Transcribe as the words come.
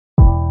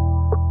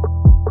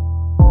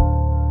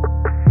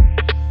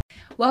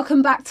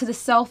Welcome back to the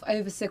Self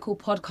Over Sickle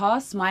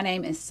podcast. My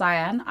name is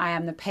Cyan. I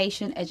am the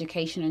Patient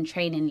Education and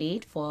Training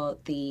Lead for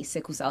the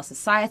Sickle Cell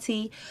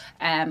Society.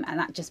 And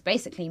that just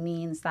basically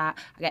means that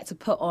I get to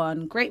put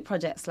on great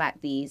projects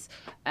like these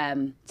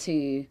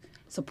to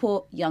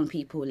support young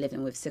people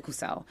living with sickle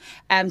cell.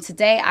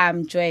 Today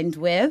I'm joined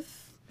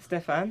with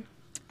Stefan.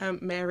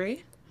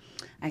 Mary.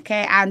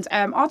 Okay, and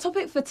our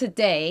topic for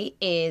today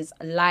is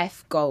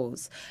life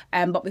goals.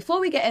 But before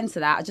we get into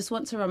that, I just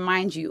want to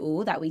remind you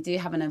all that we do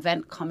have an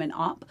event coming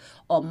up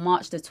on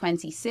March the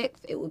 26th.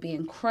 It will be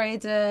in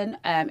Croydon.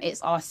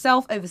 It's our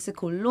Self Over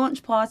Sickle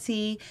launch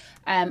party,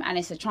 and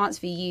it's a chance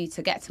for you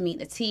to get to meet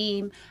the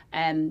team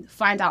and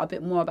find out a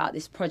bit more about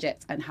this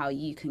project and how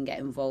you can get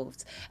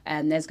involved.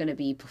 There's going to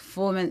be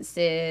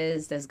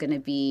performances, there's going to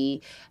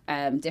be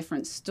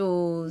different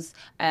stalls,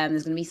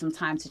 there's going to be some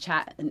time to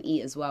chat and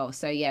eat as well.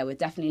 So yeah, we're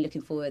definitely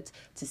looking forward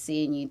to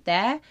seeing you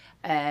there,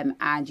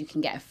 and you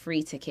can get a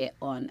free ticket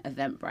on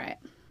Eventbrite.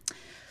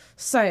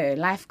 So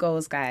life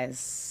goals,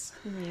 guys.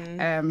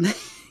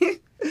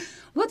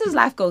 What does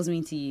life goals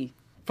mean to you?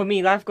 For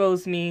me, life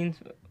goals means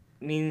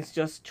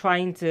just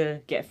trying to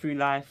get through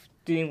life,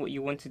 doing what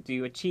you want to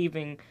do,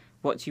 achieving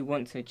what you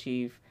want to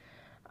achieve.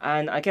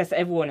 And I guess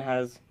everyone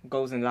has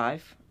goals in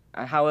life.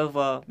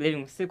 However,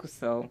 living with sickle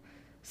cell,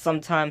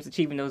 sometimes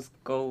achieving those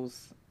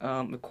goals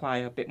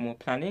require a bit more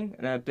planning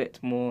and a bit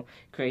more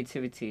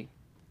creativity.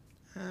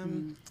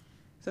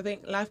 So I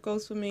think life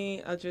goals for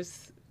me are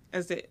just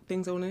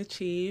things I want to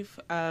achieve.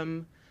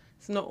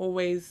 It's not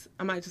always,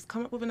 I might just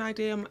come up with an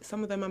idea.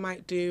 Some of them I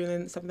might do, and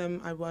then some of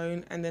them I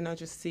won't. And then I'll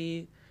just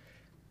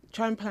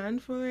try and plan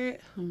for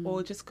it,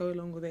 or just go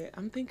along with it.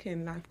 I'm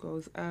thinking life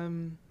goals.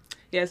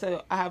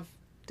 So I have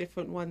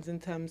different ones in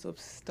terms of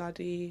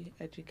study,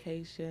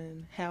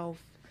 education,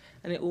 health,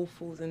 and it all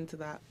falls into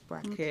that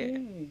bracket.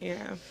 Okay.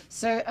 Yeah.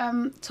 So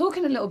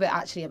talking a little bit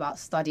actually about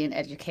study and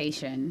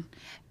education,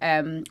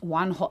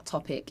 one hot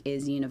topic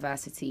is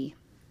university.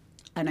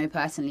 I know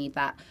personally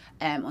that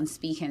on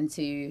speaking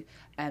to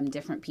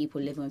different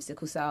people living with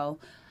sickle cell,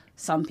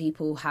 some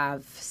people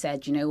have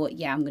said, you know what,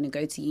 yeah, I'm going to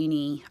go to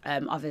uni.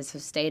 Others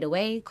have stayed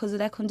away because of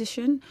their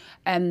condition.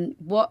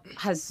 What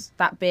has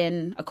that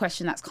been a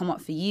question that's come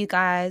up for you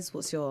guys?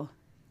 What's your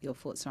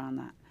thoughts around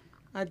that?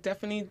 I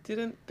definitely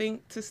didn't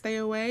think to stay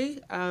away.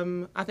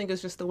 I think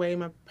it's just the way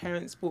my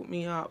parents brought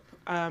me up.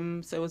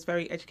 So it was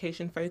very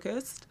education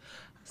focused.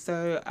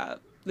 So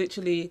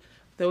literally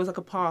there was like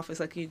a path. It's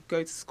like you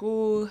go to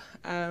school,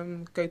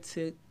 go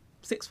to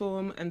sixth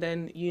form, and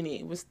then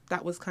uni.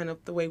 That was kind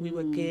of the way we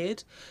were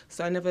geared.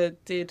 So I never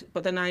did.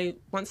 But then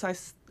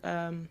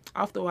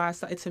after a while, I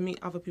started to meet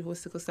other people with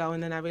sickle cell,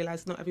 and then I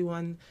realised not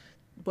everyone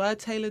were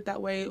tailored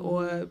that way,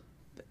 or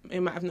it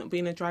might have not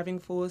been a driving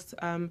force.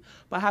 But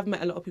I have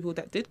met a lot of people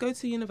that did go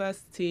to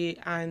university,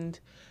 and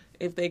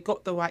if they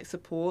got the right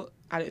support,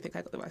 I don't think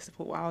I got the right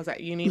support while I was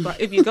at uni,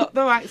 but if you got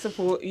the right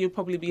support, you'll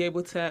probably be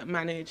able to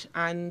manage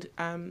and,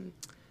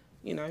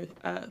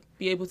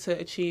 be able to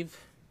achieve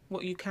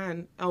what you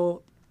can,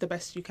 or the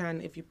best you can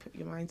if you put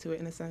your mind to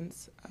it, in a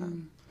sense.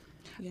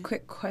 Yeah.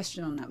 Quick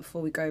question on that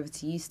before we go over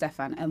to you,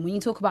 Stefan. And when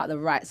you talk about the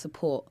right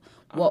support,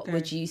 what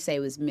would you say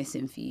was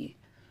missing for you?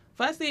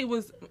 Firstly,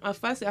 I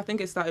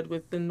think it started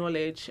with the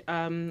knowledge.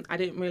 I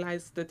didn't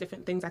realise the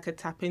different things I could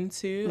tap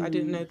into. I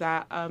didn't know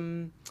that.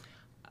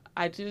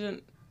 I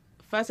didn't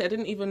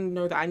even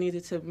know that I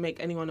needed to make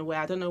anyone aware.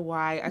 I don't know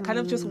why. I kind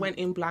of just went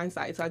in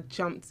blindsided, so I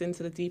jumped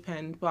into the deep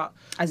end. But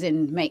as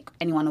in, make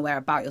anyone aware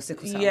about your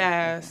sickle cell?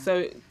 Yeah.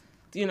 So,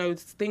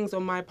 things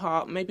on my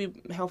part, maybe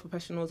health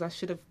professionals, I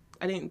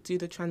didn't do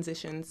the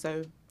transition,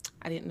 so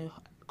I didn't know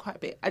quite a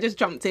bit. I just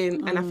jumped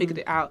in and I figured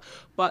it out.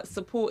 But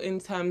support in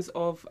terms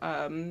of,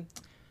 isn't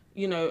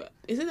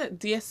it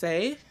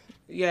DSA?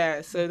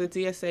 Yeah, so the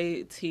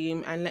DSA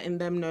team, and letting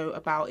them know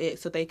about it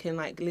so they can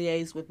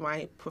liaise with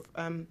my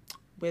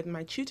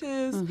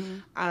tutors,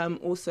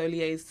 also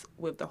liaise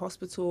with the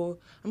hospital.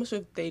 I'm not sure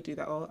if they do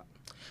that or...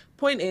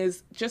 Point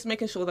is, just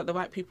making sure that the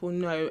right people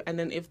know, and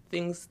then if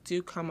things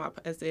do come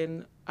up, as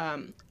in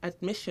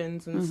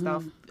admissions and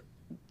stuff,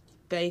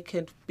 they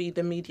could be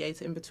the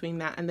mediator in between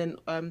that. And then,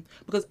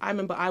 because I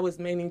remember I was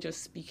mainly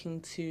just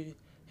speaking to...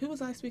 Who was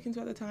I speaking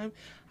to at the time?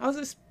 I was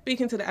just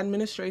speaking to the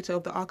administrator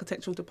of the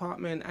architectural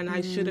department, and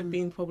I should have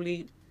been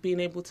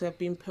able to have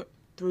been put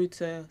through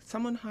to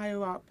someone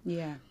higher up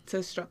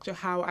to structure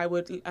how I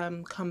would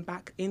come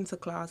back into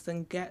class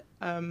and get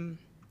the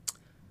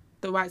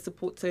right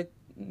support to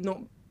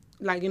not...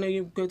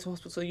 you go to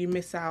hospital, you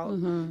miss out.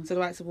 So the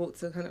right support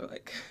to kind of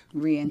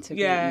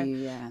reintegrate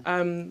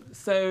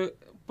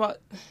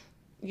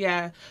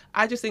you,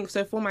 I just think,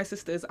 so for my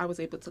sisters, I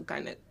was able to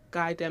kind of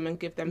guide them and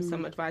give them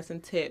some advice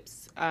and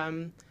tips.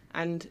 And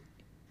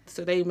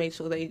so they made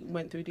sure they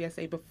went through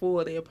DSA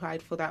before they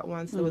applied for that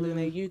one, so they were doing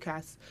their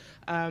UCAS.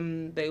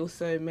 They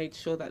also made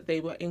sure that they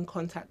were in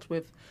contact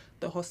with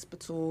the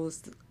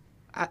hospitals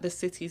at the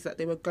cities that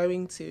they were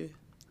going to.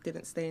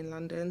 Didn't stay in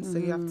London, so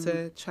you have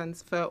to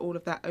transfer all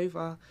of that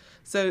over.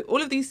 So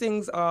all of these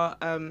things are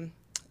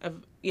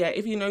yeah,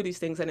 if you know these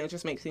things, then it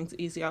just makes things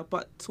easier.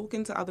 But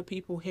talking to other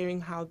people,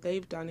 hearing how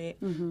they've done it,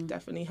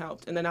 definitely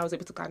helped. And then I was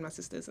able to guide my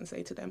sisters and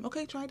say to them,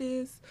 okay, try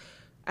this.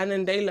 And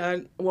then they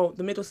learned, well,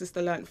 the middle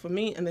sister learned from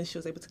me, and then she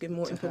was able to give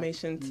more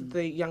information to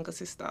the younger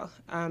sister.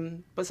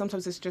 But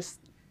sometimes it's just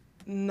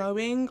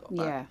knowing,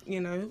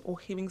 or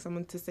hearing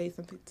someone to say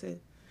something to,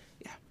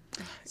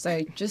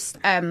 So just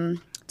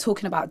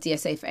talking about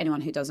DSA, for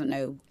anyone who doesn't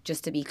know,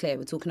 just to be clear,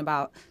 we're talking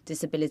about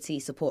disability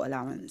support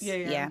allowance.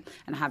 Yeah.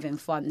 And having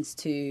funds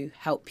to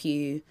help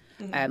you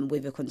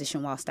with your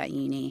condition whilst at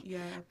uni. Yeah,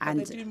 but and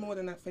they do more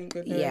than that, thank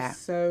goodness. Yeah.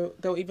 So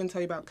they'll even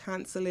tell you about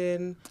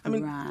counselling. I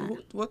mean,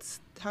 Right.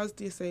 how's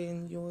DSA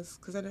in yours?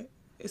 Because I know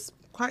it's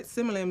quite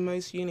similar in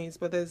most unis,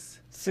 but there's...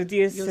 So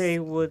DSA Yours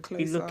would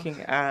be closer.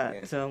 looking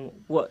at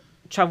what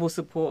travel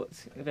support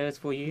there is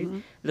for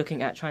you,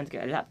 looking at trying to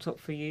get a laptop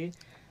for you,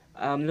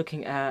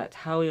 looking at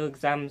how your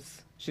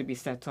exams should be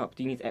set up.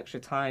 Do you need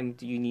extra time?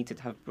 Do you need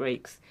to have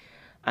breaks?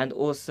 And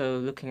also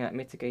looking at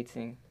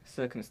mitigating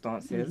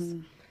circumstances.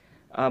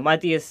 My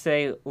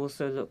DSA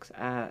also looks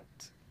at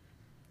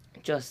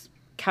just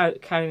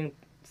carrying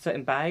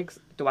certain bags.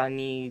 Do I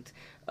need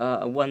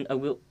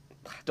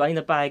do I need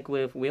a bag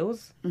with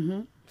wheels?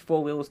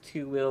 4 wheels,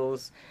 2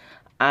 wheels,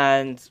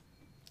 and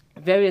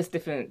various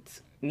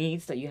different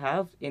needs that you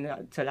have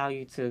to allow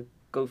you to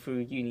go through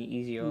uni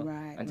easier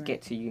and to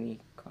get to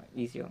uni quite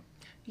easier.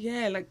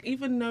 Yeah, like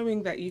even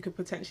knowing that you could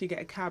potentially get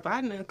a cab, I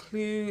had no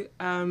clue.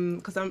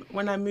 Because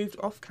when I moved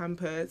off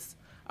campus,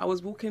 I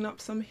was walking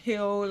up some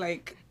hill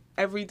like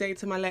every day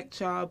to my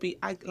lecture. I'll be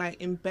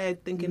like in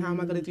bed thinking, how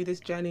am I going to do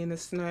this journey in the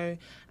snow?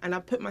 And I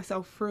put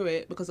myself through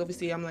it because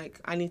obviously I'm like,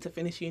 I need to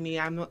finish uni.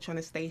 I'm not trying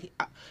to stay.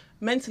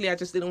 Mentally, I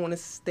just didn't want to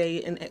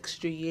stay an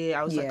extra year.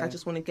 I was like, I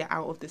just want to get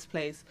out of this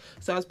place.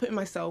 So I was putting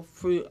myself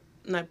through,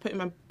 like putting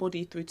my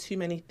body through too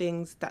many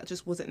things that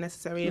just wasn't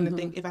necessary. And I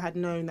think if I had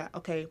known that,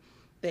 okay,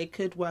 they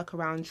could work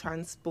around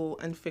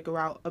transport and figure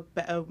out a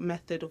better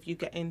method of you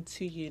getting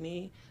to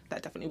uni,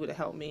 that definitely would have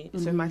helped me.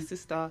 So my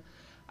sister,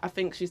 I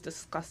think she's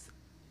discussing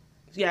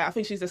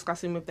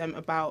with them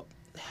about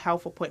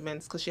health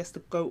appointments because she has to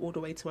go all the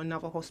way to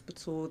another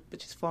hospital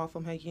which is far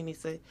from her uni,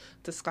 so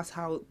discuss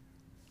how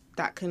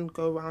that can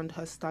go around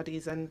her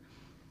studies and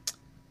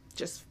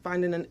just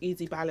finding an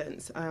easy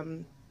balance.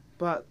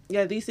 But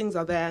yeah, these things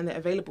are there and they're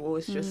available.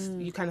 It's just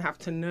you kind of have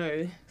to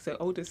know. So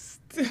oldest,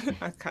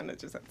 I kind of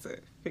just have to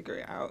figure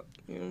it out.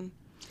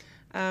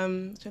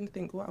 Trying to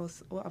think what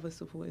other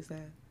support is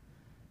there.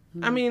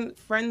 I mean,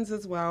 friends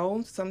as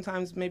well.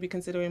 Sometimes maybe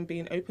considering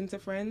being open to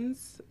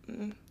friends.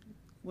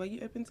 Were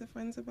you open to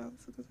friends about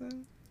sickle cell?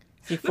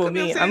 See, for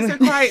me, I'm so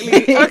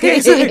quietly. Okay,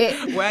 so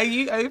were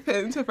you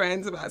open to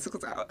friends about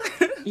sickle cell?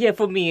 Yeah,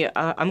 for me,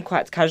 I'm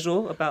quite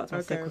casual about my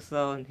sickle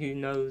cell, and who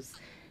knows,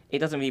 it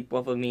doesn't really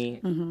bother me.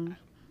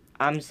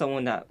 I'm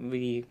someone that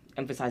really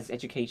emphasizes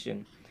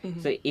education.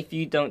 So if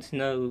you don't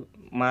know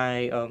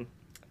my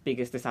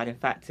biggest deciding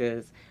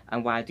factors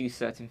and why I do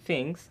certain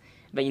things,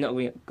 then you're not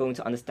really going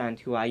to understand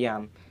who I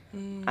am.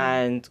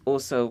 And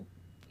also,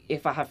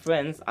 if I have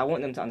friends, I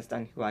want them to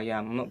understand who I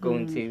am. I'm not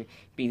going to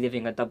be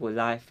living a double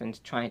life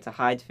and trying to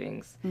hide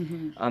things.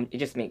 It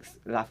just makes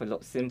life a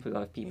lot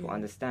simpler if people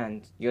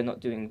understand you're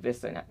not doing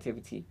this certain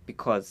activity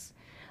because.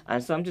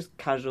 And so I'm just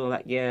casual,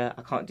 like, yeah,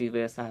 I can't do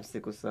this, I have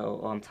sickle cell,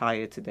 or I'm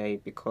tired today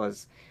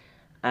because.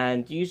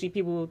 And usually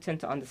people tend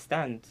to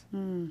understand.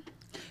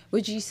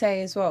 Would you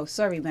say as well,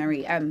 sorry,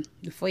 Mary,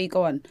 before you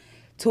go on,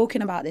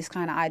 talking about this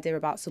kind of idea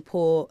about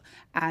support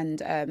and,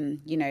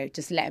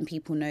 just letting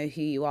people know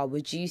who you are,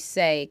 would you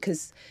say,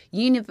 because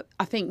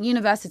I think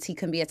university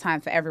can be a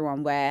time for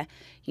everyone where,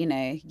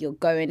 you're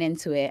going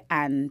into it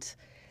and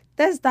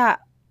there's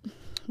that,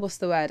 what's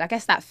the word? I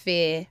guess that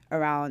fear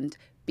around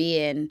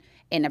being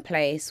in a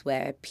place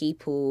where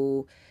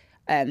people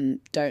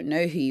don't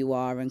know who you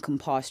are and can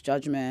pass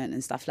judgment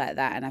and stuff like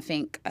that. And I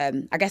think,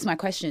 I guess my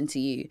question to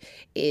you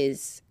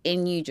is,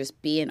 in you just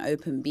being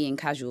open, being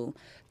casual,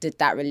 did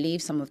that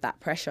relieve some of that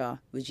pressure,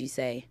 would you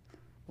say?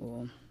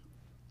 Or...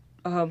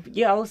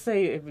 Yeah, I would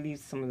say it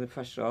relieves some of the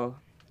pressure.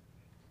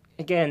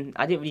 Again,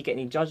 I didn't really get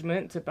any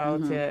judgment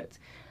about it.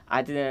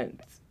 I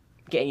didn't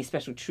get any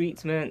special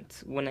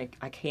treatment when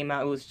I came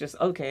out. It was just,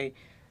 okay,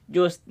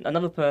 you're just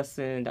another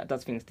person that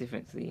does things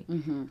differently.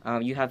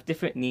 You have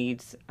different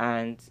needs,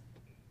 and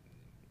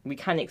we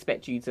can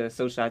expect you to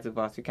socialise with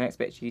us. We can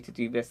expect you to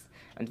do this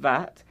and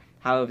that.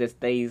 However, there's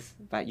days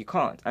that you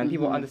can't, and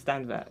people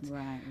understand that.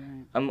 Right.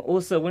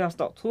 Also, when I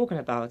start talking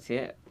about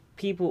it,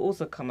 people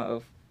also come out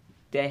of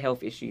their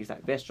health issues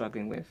that they're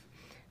struggling with.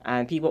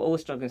 And people are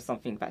always struggling with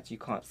something that you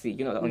can't see.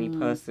 You're not the only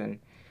person.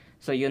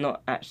 So you're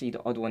not actually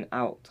the odd one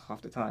out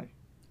half the time.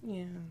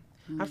 Yeah.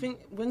 I think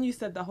when you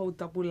said the whole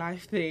double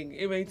life thing,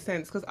 it made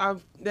sense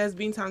because there's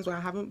been times where I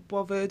haven't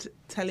bothered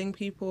telling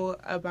people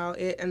about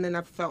it, and then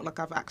I've felt like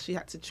I've actually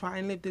had to try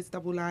and live this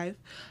double life.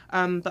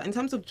 But in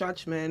terms of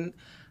judgment,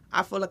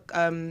 I feel like,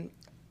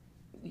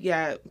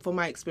 from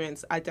my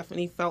experience, I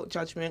definitely felt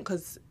judgment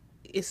because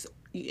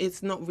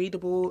it's not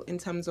readable in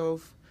terms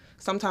of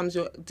sometimes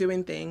you're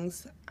doing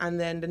things and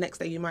then the next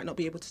day you might not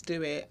be able to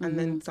do it, and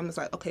then someone's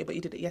like, okay, but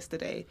you did it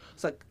yesterday.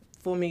 It's like,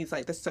 for me, it's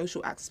like the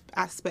social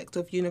aspect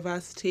of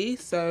university.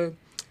 So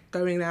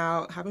going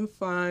out, having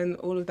fun,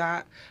 all of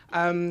that.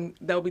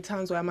 There'll be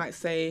times where I might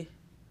say,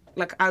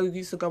 like, I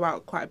used to go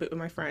out quite a bit with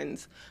my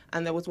friends,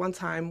 and there was one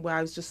time where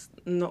I was just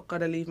not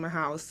gonna leave my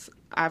house.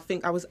 I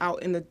think I was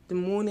out in the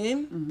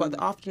morning, but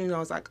the afternoon I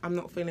was like, I'm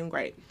not feeling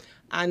great.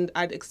 And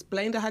I'd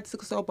explained I had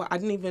sickle cell, but I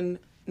didn't even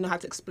know how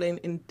to explain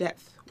in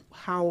depth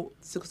how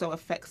sickle cell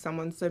affects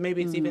someone. So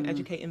maybe it's even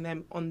educating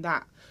them on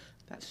that.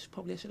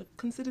 Probably I should have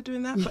considered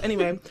doing that. But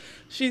anyway,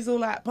 she's all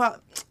like,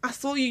 but I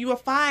saw you were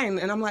fine.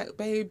 And I'm like,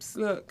 babes,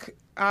 look,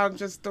 I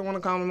just don't want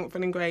to come, I'm not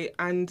feeling great.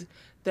 And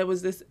there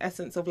was this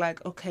essence of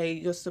like, okay,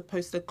 you're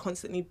supposed to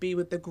constantly be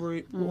with the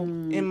group. Or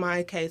in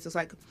my case, it's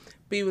like,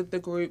 be with the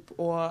group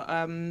or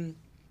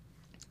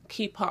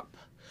keep up.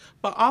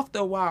 But after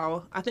a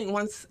while, I think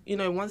once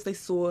they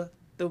saw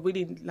the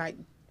really like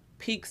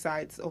peak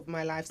sides of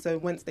my life, so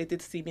once they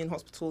did see me in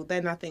hospital,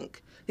 then I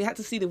think they had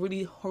to see the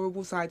really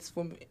horrible sides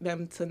for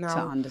them to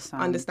now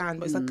understand.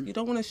 But it's like, you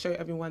don't want to show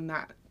everyone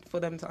that for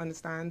them to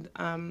understand,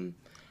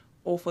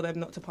 or for them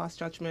not to pass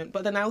judgment.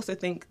 But then I also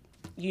think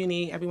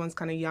uni, everyone's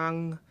kind of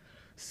young.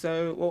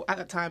 So, well, at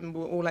that time, we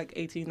were all like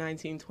 18,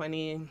 19,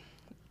 20.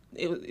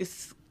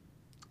 It's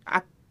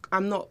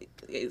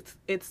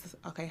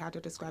okay, how to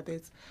describe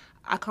this?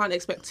 I can't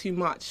expect too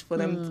much for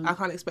them. I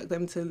can't expect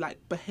them to like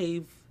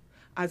behave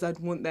as I'd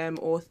want them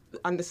or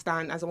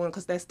understand as I want,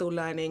 because they're still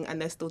learning and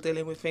they're still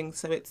dealing with things.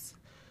 So it's,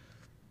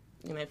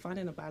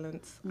 finding a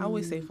balance. I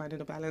always say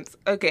finding a balance.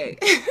 Okay.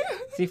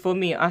 See, for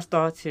me, I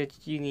started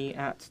uni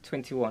at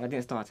 21. I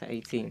didn't start at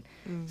 18.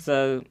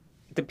 So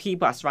the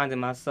people I surrounded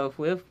myself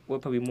with were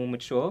probably more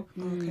mature,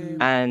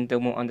 and they're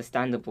more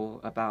understandable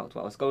about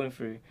what I was going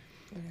through.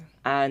 Yeah.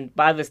 And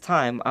by this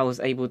time, I was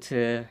able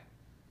to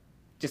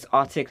just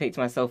articulate to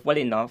myself well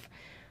enough.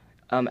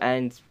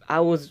 And I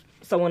was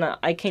someone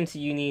I came to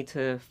uni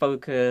to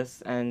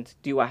focus and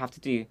do what I have to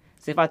do.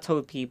 So if I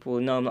told people,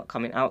 no, I'm not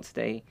coming out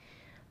today,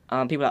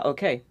 people are like,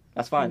 okay,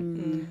 that's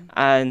fine.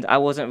 And I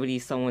wasn't really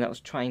someone that was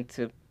trying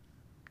to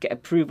get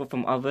approval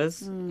from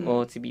others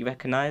or to be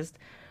recognised.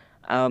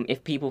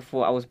 If people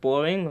thought I was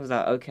boring, I was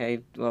like, okay,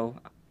 well,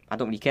 I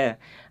don't really care.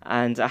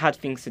 And I had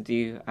things to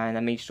do, and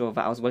I made sure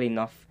that I was well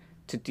enough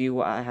to do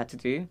what I had to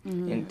do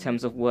in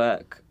terms of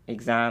work,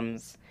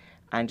 exams,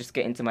 and just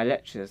get into my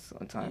lectures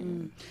on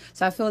time.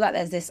 So I feel like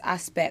there's this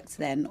aspect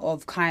then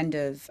of kind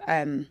of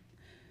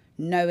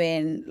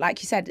knowing,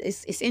 like you said,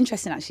 it's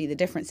interesting actually, the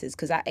differences,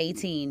 because at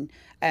 18,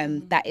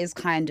 that is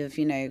kind of,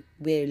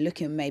 we're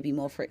looking maybe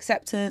more for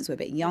acceptance, we're a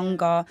bit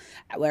younger,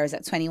 whereas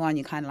at 21,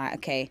 you're kind of like,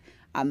 okay,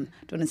 I don't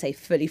want to say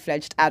fully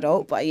fledged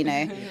adult, but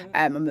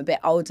I'm a bit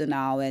older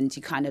now, and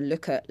you kind of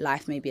look at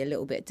life maybe a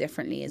little bit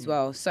differently as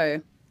well.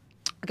 So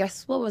I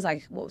guess what was I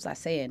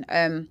saying?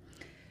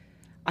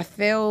 I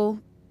feel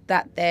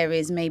that there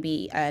is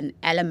maybe an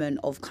element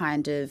of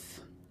kind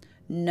of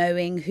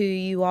knowing who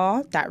you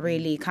are that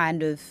really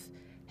kind of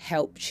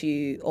helped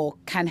you or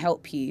can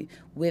help you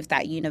with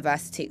that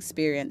university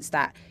experience,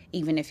 that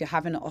even if you're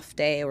having an off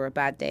day or a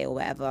bad day or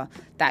whatever,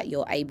 that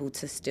you're able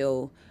to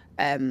still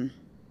to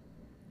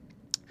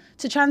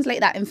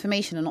translate that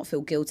information and not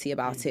feel guilty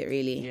about it,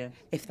 really,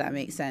 if that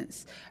makes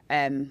sense.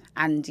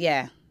 And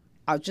yeah,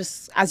 I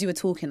just, as you were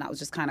talking, that was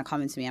just kind of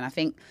coming to me. And I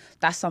think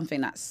that's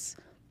something that's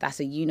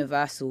a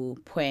universal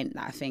point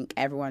that I think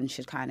everyone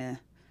should kind of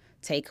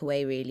take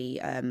away, really,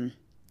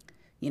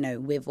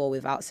 with or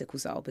without sickle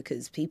cell,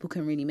 because people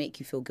can really make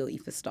you feel guilty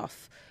for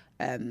stuff,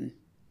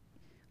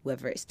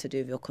 whether it's to do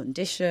with your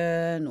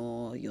condition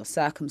or your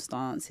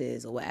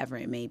circumstances or whatever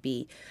it may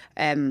be.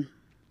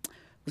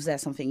 Was there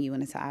something you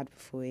wanted to add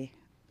before we...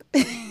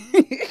 I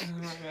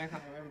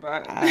can't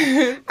remember.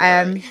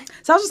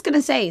 So I was just going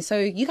to say, so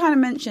you kind of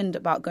mentioned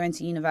about going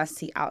to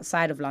university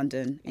outside of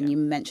London, and you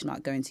mentioned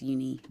like going to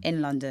uni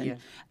in London.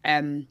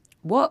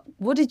 What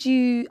did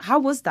you, how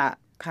was that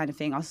kind of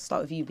thing? I'll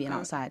start with you being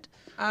outside.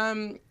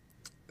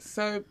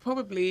 So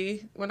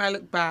probably when I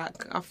look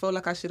back, I feel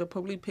like I should have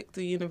probably picked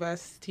a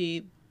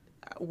university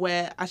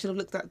where I should have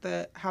looked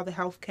at how the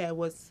healthcare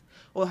was,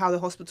 or how the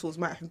hospitals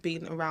might have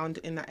been around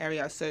in that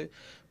area. So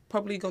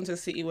probably gone to a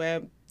city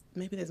where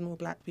maybe there's more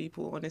black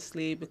people,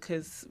 honestly,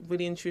 because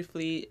really and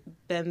truthfully,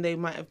 then they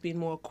might have been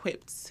more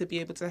equipped to be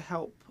able to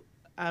help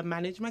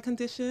manage my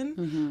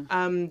condition.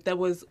 There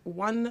was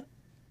one...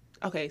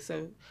 Okay,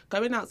 so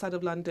going outside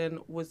of London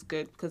was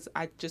good because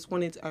I just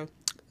wanted...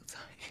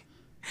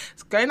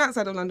 So going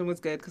outside of London was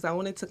good because I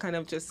wanted to kind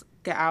of just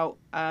get out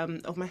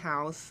of my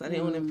house. I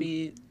didn't want to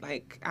be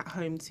like at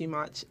home too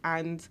much.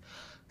 And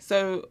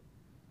so,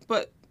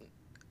 but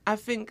I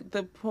think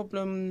the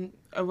problem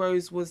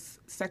arose was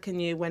second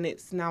year, when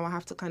it's now I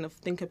have to kind of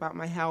think about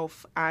my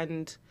health,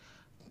 and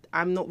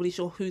I'm not really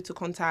sure who to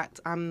contact.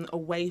 I'm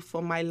away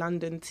from my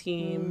London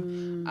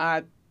team.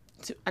 I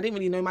didn't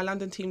really know my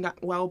London team that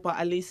well, but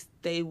at least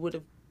they would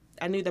have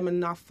I knew them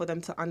enough for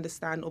them to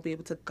understand or be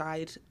able to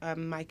guide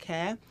my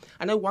care.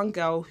 I know one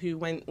girl who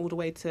went all the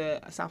way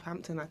to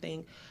Southampton, I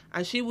think,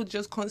 and she would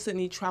just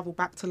constantly travel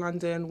back to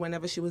London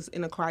whenever she was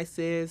in a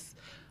crisis.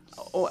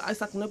 Or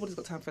it's like, nobody's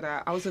got time for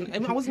that. I wasn't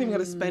even going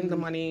to spend the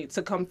money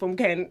to come from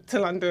Kent to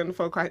London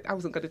for a crisis. I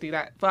wasn't going to do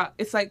that. But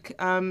it's like,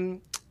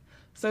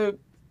 so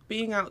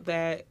being out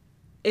there,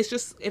 it's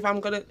just, if I'm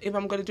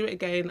gonna do it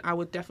again, I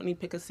would definitely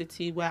pick a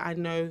city where I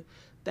know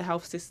the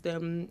health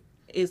system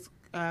is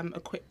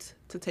equipped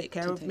to take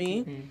care of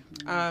me.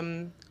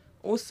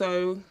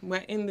 Also,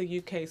 we're in the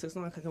UK, so it's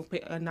not like I can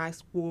pick a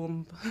nice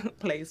warm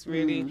place,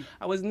 really.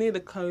 I was near the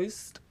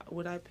coast.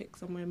 Would I pick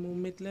somewhere more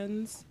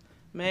Midlands?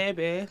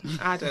 Maybe.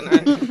 I don't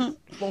know.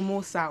 Or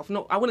more south.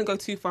 No, I wouldn't go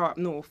too far up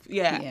north.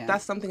 Yeah,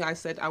 that's something I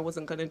said I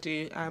wasn't going to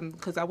do,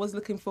 because I was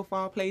looking for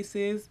far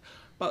places,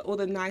 but all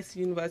the nice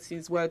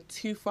universities were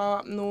too far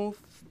up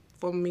north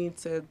for me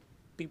to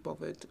be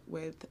bothered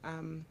with.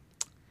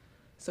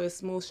 So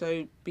it's more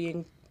so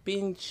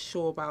being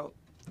sure about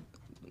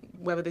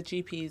whether the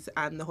GPs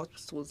and the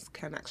hospitals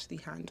can actually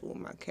handle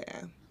my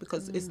care.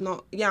 Because it's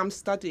not, I'm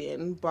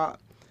studying, but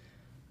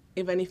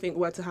if anything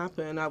were to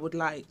happen, I would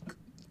like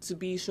to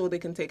be sure they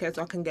can take care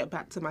so I can get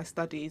back to my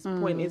studies. The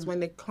point is, when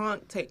they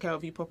can't take care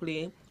of you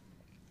properly,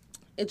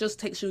 it just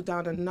takes you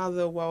down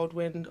another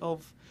whirlwind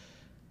of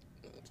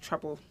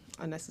trouble,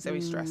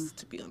 unnecessary stress,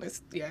 to be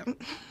honest. Yeah.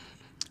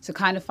 So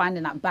kind of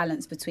finding that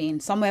balance between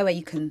somewhere where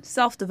you can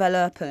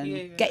self-develop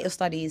and get your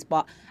studies,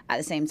 but at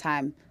the same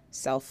time,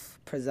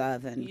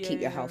 self-preserve and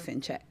keep your health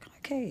in check.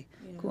 Okay,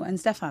 cool. And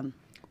Stefan?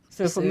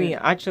 So for me,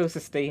 I chose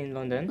to stay in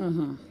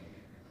London.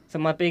 So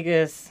my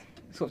biggest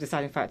sort of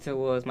deciding factor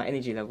was my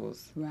energy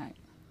levels. Right.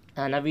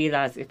 And I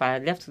realised if I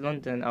left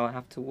London, I would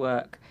have to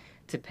work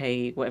to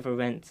pay whatever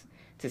rent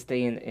to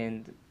stay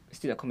in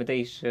student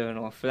accommodation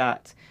or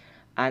flat.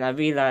 And I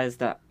realised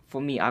that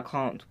for me, I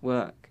can't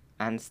work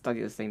and study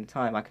at the same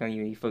time. I can only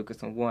really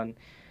focus on one.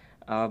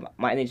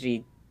 My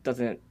energy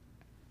doesn't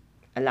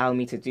allow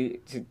me to do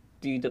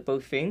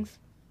both things.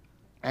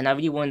 And I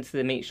really wanted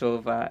to make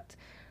sure that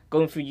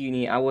going through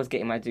uni, I was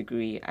getting my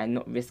degree and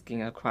not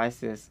risking a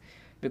crisis.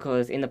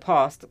 Because in the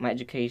past, my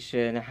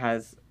education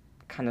has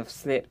kind of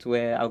slipped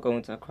where I'll go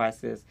into a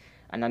crisis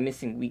and I'm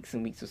missing weeks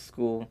and weeks of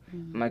school.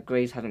 My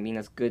grades haven't been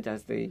as good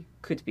as they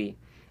could be.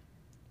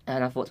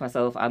 And I thought to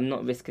myself, I'm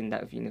not risking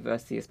that with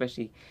university,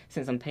 especially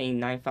since I'm paying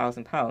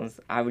 £9,000.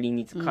 I really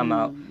need to come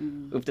out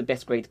with the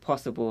best grade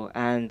possible.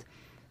 And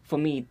for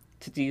me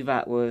to do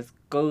that was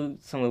go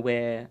somewhere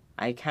where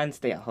I can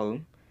stay at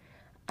home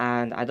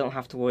and I don't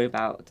have to worry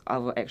about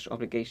other extra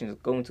obligations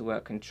of going to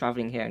work and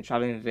travelling here and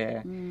travelling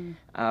there.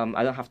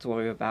 I don't have to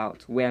worry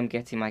about where I'm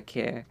getting my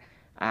care.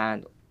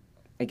 And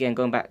again,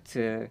 going back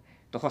to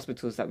the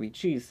hospitals that we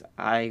choose,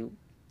 I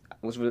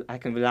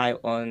can rely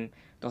on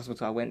the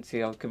hospital I went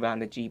to, I could rely on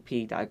the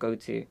GP that I go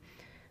to.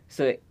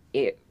 So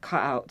it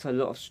cut out a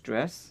lot of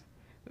stress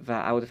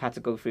that I would have had to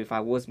go through if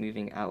I was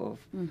moving out of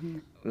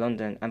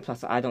London. And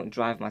plus, I don't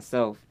drive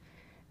myself.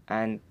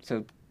 And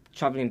so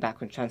travelling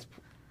back on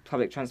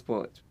public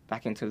transport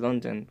back into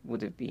London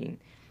would have been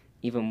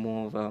even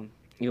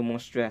more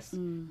stress.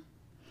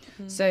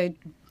 So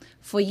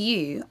for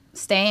you,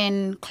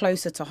 staying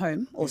closer to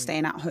home or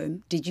staying at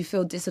home, did you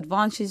feel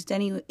disadvantaged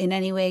in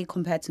any way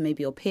compared to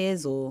maybe your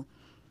peers or?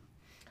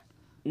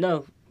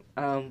 No,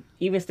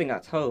 even staying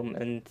at home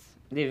and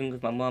living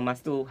with my mum, I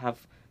still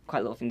have quite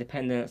a lot of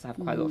independence. I have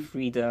quite a lot of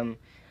freedom.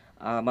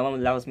 My mum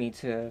allows me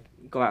to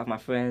go out with my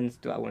friends,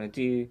 do what I want to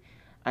do.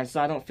 And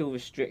so I don't feel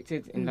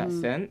restricted in that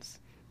sense.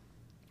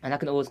 And I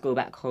can always go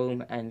back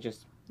home and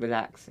just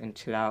relax and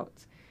chill out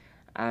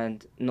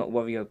and not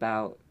worry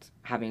about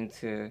having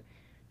to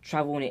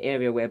travel in an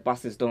area where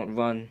buses don't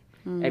run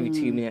every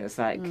 2 minutes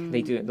like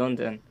they do in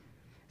London.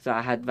 So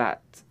I had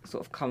that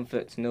sort of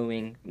comfort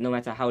knowing no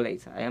matter how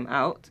late I am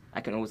out,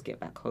 I can always get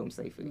back home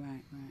safely.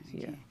 Right,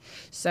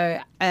 So,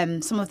 okay. So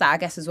some of that, I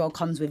guess, as well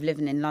comes with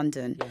living in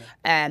London.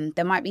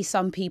 There might be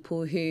some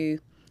people who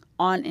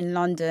aren't in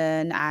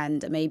London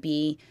and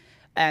maybe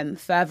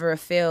further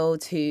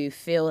afield who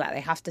feel that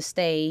they have to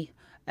stay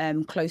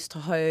close to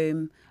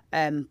home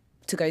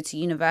to go to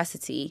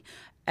university.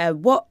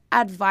 What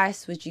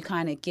advice would you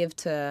kind of give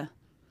to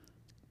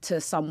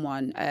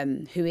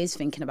someone who is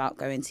thinking about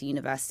going to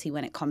university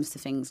when it comes to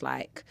things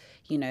like,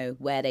 you know,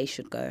 where they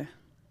should go?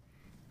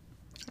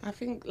 I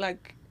think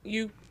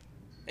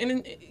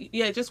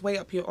just weigh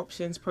up your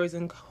options, pros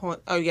and cons.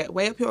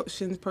 Weigh up your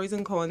options, pros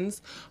and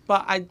cons.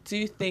 But I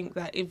do think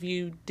that if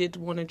you did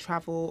want to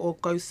travel or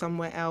go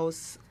somewhere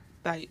else,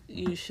 that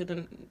you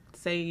shouldn't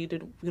say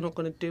you're not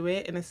going to do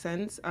it, in a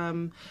sense.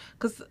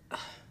 Because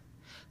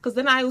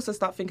then I also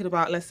start thinking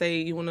about, let's say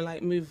you want to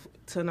like move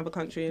to another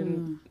country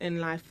in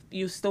life,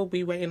 you still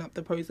be weighing up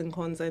the pros and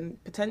cons,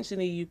 and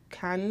potentially you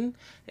can.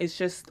 It's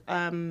just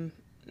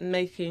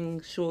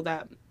making sure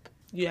that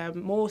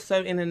more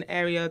so in an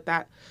area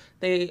that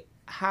they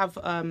have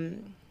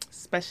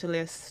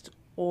specialists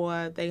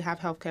or they have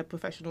healthcare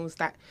professionals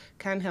that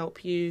can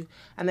help you.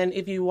 And then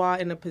if you are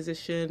in a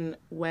position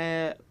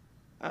where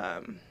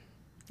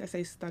let's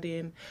say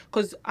studying,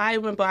 because I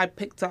remember I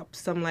picked up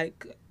some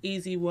like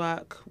easy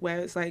work where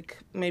it's like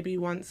maybe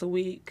once a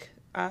week,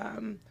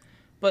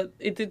 but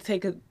it did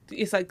take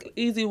it's like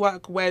easy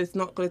work where it's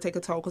not going to take a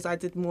toll because I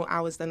did more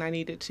hours than I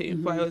needed to.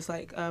 But it was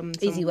like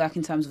Easy work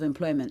in terms of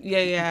employment.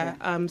 Yeah.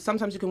 Okay.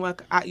 Sometimes you can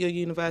work at your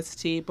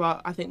university,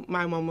 but I think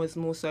my one was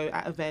more so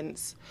at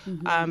events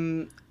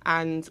and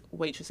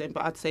waitressing.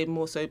 But I'd say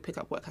more so pick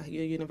up work at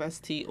your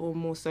university, or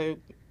more so,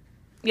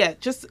 yeah,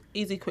 just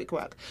easy, quick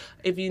work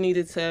if you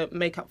needed to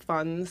make up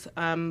funds.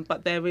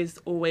 But there is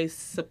always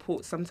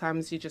support.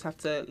 Sometimes you just have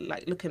to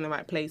like look in the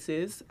right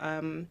places.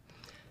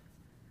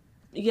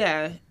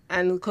 Yeah,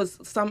 and because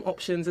some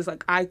options is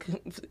like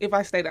if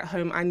I stayed at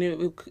home, I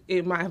knew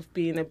it might have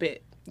been a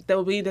bit. There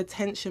would be the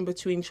tension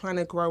between trying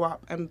to grow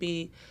up and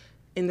be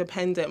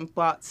independent,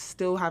 but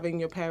still having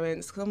your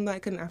parents. Because I'm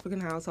like an African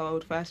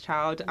household, first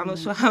child. I'm not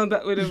sure how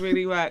that would have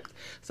really worked.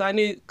 So I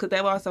knew, because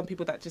there are some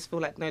people that just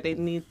feel like no,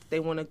 they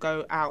want to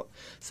go out.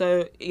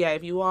 So yeah,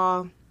 if you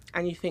are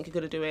and you think you're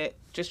gonna do it,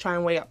 just try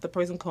and weigh up the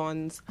pros and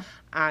cons,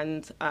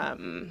 and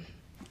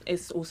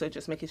it's also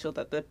just making sure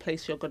that the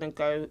place you're going to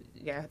go,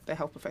 the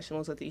health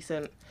professionals are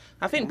decent.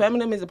 I think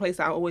Birmingham is a place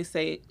that I always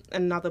say.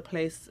 Another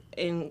place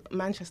in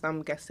Manchester,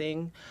 I'm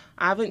guessing.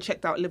 I haven't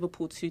checked out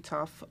Liverpool too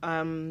tough,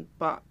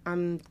 but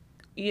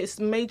it's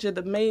major.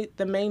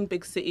 The main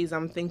big cities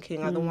I'm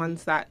thinking are the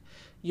ones that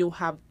you'll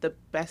have the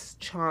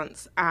best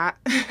chance at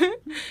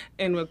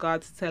in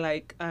regards to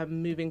like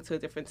moving to a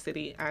different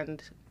city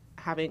and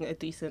having a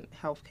decent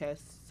healthcare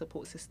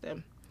support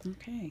system.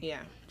 Okay.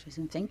 Yeah.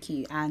 Jason, thank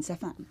you. And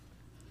Stefan?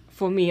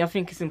 For me, I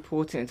think it's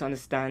important to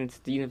understand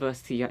the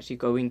university you actually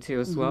go into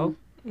as well,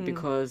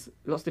 because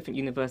lots of different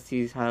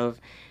universities have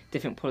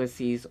different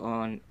policies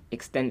on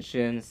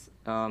extensions,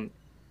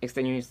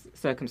 extenuous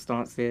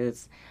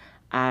circumstances,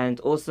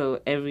 and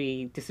also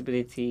every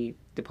disability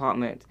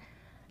department,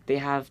 they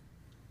have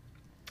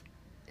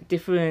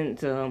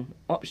different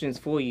options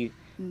for you.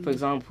 For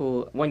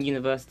example, one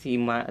university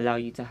might allow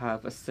you to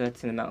have a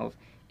certain amount of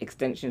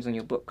extensions on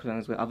your book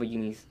loans where other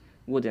unis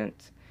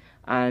wouldn't.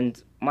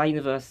 And my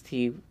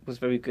university was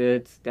very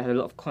good. They had a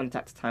lot of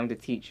contact time with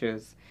the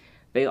teachers.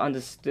 They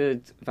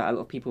understood that a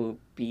lot of people would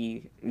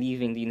be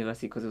leaving the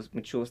university because it was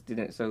mature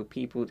students. So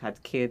people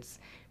had kids,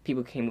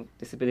 people came with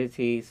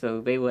disabilities. So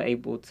they were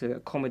able to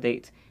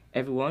accommodate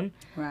everyone.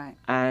 Right.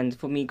 And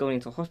for me going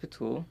into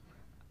hospital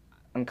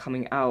and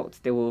coming out,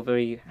 they were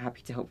very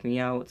happy to help me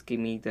out,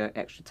 give me the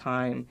extra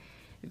time.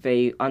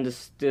 They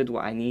understood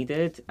what I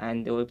needed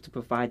and they were able to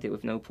provide it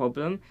with no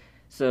problem.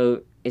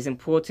 So it's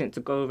important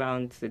to go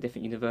around to the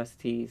different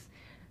universities,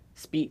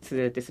 speak to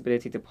the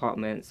disability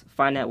departments,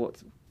 find out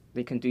what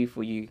they can do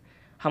for you,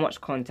 how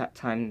much contact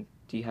time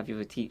do you have with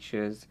the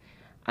teachers,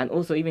 and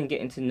also even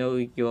getting to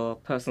know your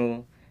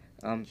personal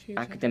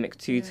academic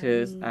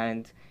tutors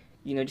and,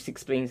 just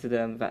explain to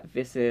them that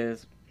this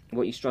is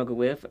what you struggle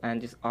with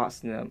and just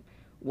asking them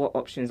what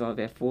options are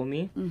there for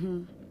me.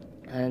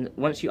 And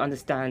once you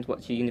understand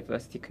what your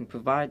university can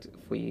provide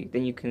for you,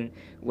 then you can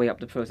weigh up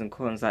the pros and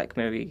cons, like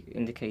Mary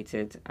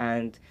indicated,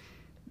 and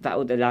that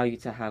would allow you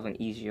to have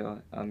an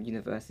easier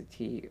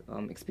university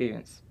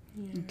experience.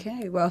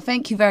 Okay, well,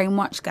 thank you very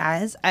much,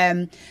 guys.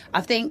 I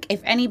think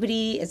if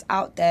anybody is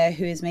out there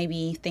who is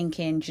maybe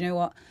thinking, do you know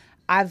what,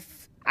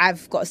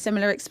 I've got a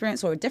similar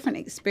experience or a different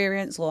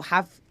experience, or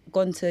have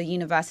gone to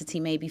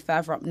university maybe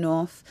further up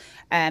north,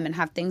 and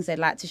have things they'd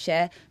like to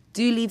share,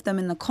 do leave them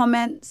in the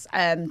comments.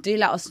 Do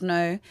let us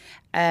know.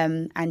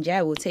 And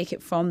we'll take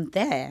it from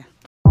there.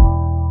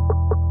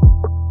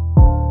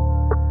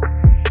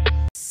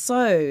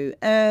 So,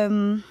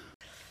 SOS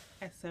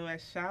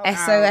shout out.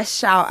 SOS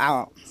shout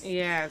out.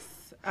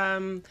 Yes.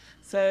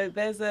 So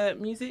there's a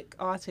music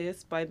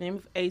artist by the name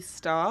of A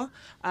Star.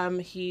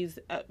 His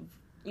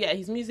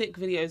music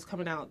video is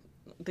coming out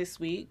this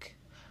week,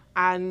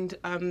 and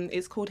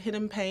it's called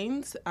Hidden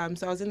Pains.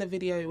 So I was in the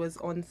video. It was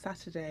on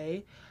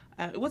Saturday.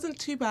 It wasn't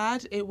too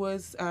bad. It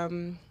was a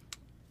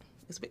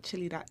bit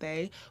chilly that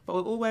day, but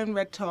we're all wearing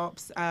red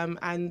tops.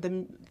 And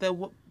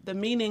the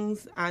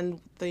meanings and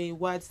the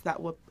words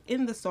that were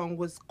in the song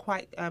was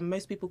quite.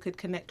 Most people could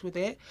connect with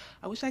it.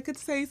 I wish I could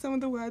say some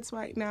of the words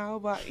right now,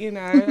 but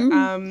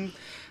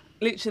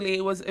literally,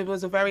 it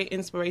was a very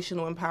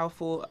inspirational and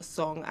powerful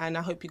song, and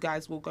I hope you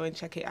guys will go and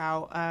check it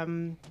out.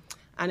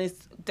 And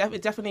it's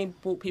definitely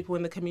brought people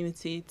in the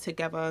community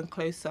together and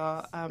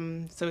closer.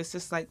 So it's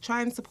just like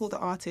try and support the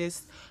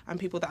artists and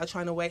people that are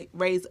trying to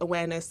raise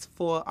awareness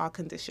for our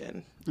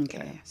condition.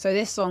 Okay. So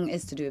this song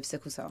is to do with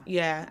sickle cell.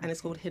 Yeah, and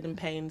it's called Hidden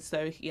Pain.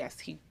 So yes,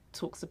 he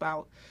talks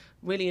about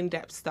really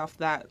in-depth stuff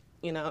that,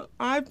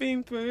 I've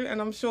been through,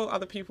 and I'm sure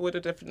other people would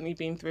have definitely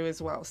been through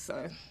as well.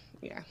 So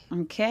yeah.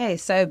 Okay,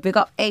 so big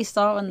up A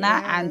Star on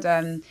that. Yes.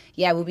 And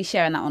we'll be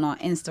sharing that on our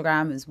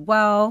Instagram as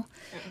well.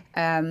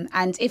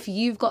 And if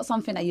you've got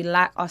something that you'd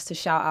like us to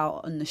shout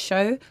out on the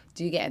show,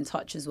 do get in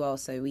touch as well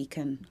so we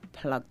can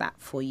plug that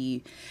for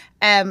you.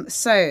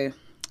 So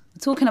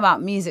talking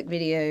about music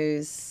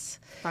videos,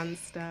 Fun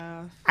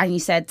stuff. and you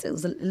said it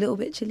was a little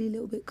bit chilly, a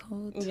little bit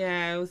cold.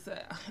 Yeah, it was.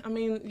 I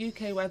mean,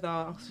 UK weather,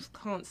 I just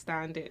can't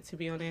stand it, to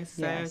be honest.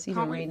 So Yeah, it's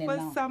even can't wait raining for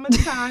now.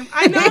 summertime.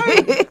 I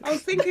know. I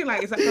was thinking,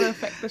 like, is that going to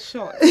affect the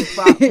shots?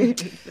 But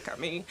look at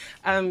me.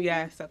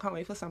 Yeah, so I can't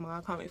wait for summer.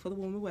 I can't wait for the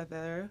warmer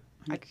weather.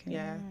 Okay.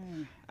 Yeah.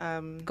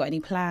 Got any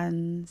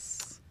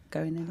plans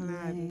going anywhere?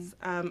 Plans.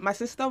 My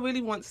sister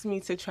really wants me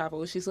to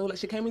travel. She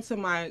came into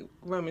my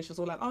room and she was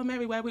all like, "Oh,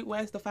 Mary,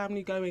 where's the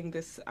family going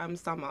this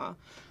summer?"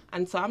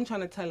 And so I'm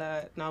trying to tell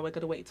her, no, we're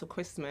gonna wait till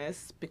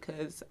Christmas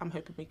because I'm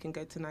hoping we can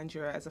go to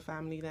Nigeria as a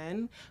family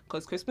then,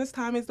 because Christmas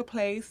time is the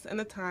place and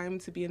the time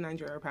to be in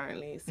Nigeria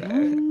apparently. So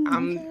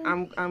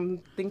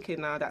I'm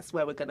thinking now that's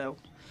where we're gonna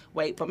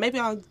wait. But maybe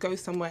I'll go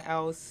somewhere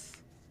else.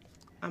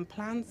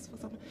 Plans for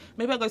something.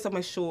 Maybe I'll go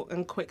somewhere short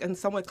and quick and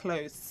somewhere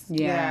close.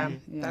 Yeah.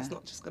 That's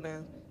not just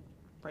gonna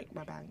break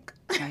my bank.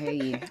 I hear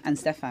you. And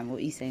Stefan, what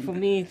are you saying? For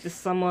me, this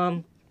summer,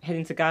 I'm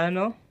heading to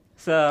Guyana.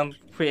 So I'm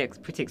pretty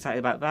excited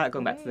about that.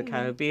 Going back to the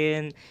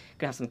Caribbean,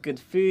 gonna have some good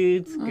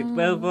food, good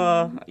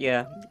weather.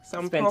 Yeah,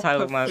 Some spend time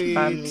proper with my food.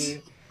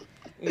 family.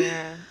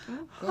 Yeah.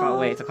 I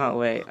can't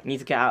wait. I need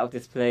to get out of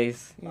this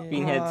place. Yeah.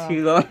 Been here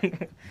too long.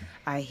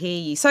 I hear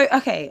you. So,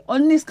 okay,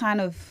 on this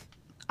kind of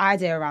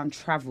idea around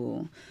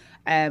travel,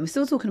 we're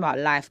still talking about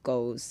life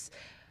goals.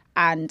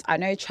 And I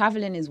know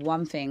traveling is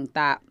one thing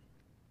that,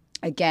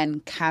 again,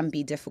 can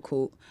be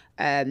difficult.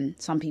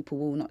 Some people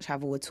will not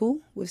travel at all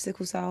with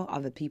sickle cell.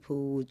 Other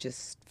people will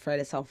just throw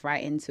themselves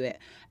right into it.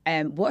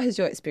 What has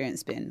your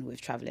experience been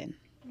with traveling?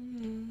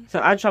 So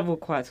I travel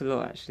quite a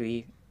lot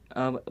actually.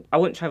 I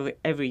won't travel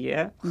every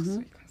year. Oh,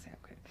 sorry, you can't say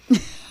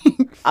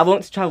okay. I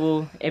won't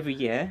travel every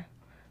year,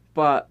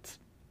 but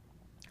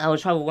I will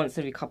travel once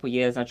every couple of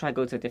years. I try to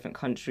go to a different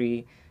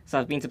country. So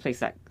I've been to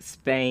places like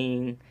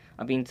Spain.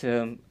 I've been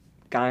to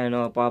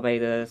Guyana,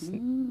 Barbados,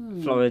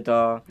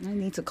 Florida. I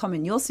need to come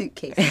in your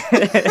suitcase.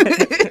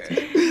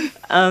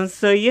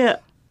 So yeah,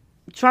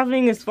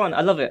 traveling is fun.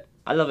 I love it,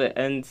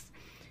 and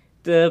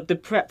the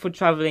prep for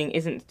traveling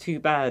isn't too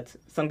bad.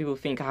 Some people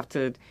think I have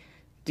to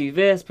do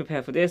this,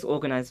 prepare for this,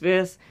 organize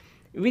this.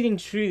 Really and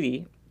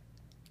truly,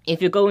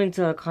 if you're going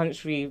to a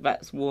country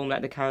that's warm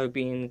like the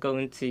Caribbean,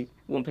 going to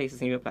warm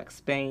places in Europe like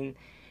Spain,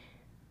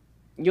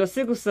 your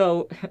sickle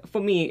cell,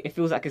 for me, it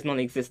feels like it's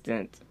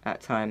non-existent at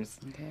times.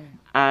 Okay.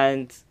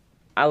 And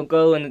I'll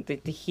go, and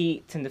the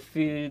heat and the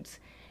food,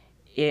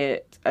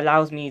 it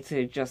allows me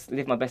to just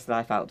live my best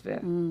life out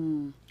there.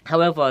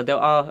 However, there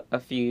are a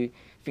few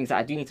things that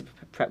I do need to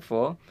prep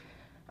for.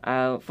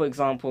 For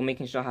example,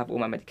 making sure I have all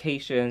my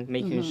medication,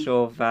 making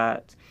sure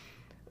that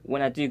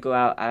when I do go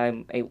out,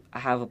 I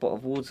have a bottle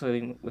of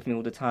water with me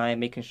all the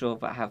time, making sure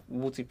that I have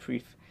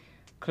waterproof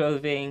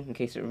clothing in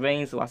case it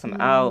rains whilst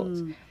I'm out.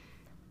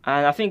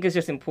 And I think it's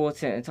just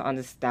important to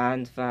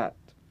understand that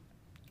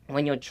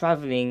when you're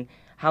traveling,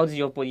 how does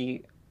your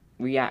body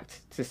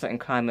react to certain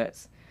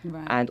climates?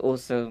 Right. And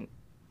also,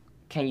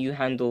 can you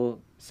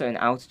handle certain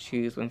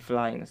altitudes when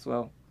flying as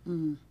well?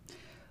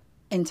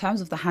 In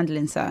terms of the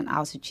handling certain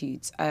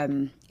altitudes,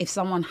 if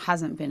someone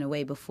hasn't been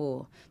away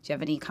before, do you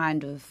have any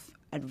kind of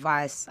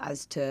advice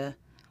as to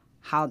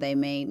how they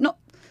may not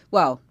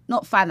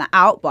find that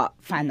out, but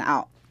find that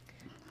out?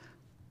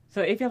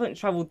 So if you haven't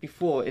travelled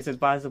before, it's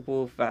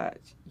advisable that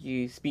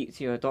you speak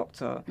to your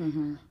doctor.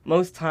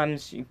 Most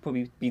times you'll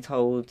probably be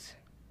told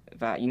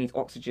that you need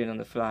oxygen on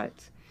the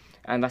flight,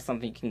 and that's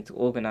something you need to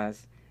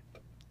organise.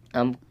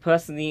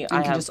 Personally, You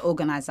can just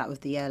organise that with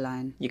the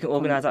airline. You can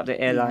organise up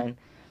the airline.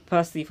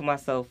 Personally, for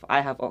myself,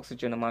 I have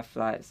oxygen on my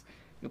flights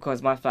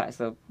because my flights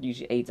are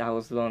usually 8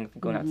 hours long if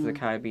I'm going out to the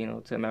Caribbean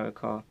or to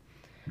America.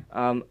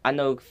 I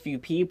know a few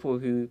people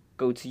who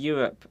go to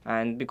Europe,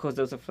 and because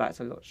those flights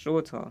are a lot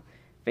shorter,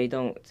 they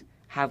don't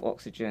have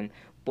oxygen.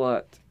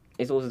 But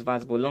it's also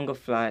advisable. Longer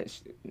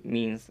flights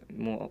means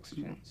more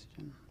oxygen.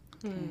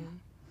 Okay.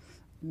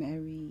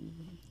 Mary.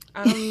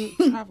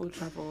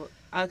 Travel.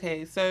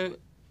 Okay, so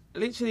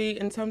literally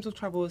in terms of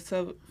travel,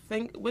 so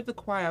think with the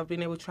choir I've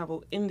been able to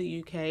travel in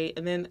the UK,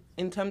 and then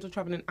in terms of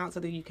traveling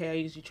outside the UK I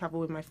usually travel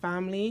with my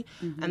family,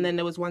 and then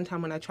there was one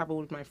time when I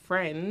traveled with my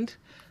friend,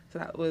 so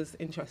that was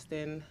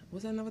interesting.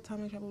 Was there another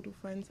time I traveled with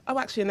friends? Oh,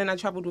 actually, and then I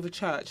traveled with a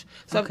church.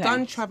 So Okay. I've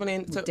done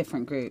traveling With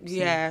different groups.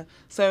 Yeah.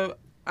 So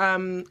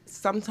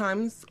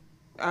sometimes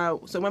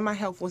so when my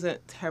health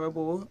wasn't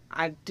terrible,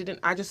 I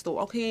just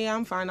thought, okay,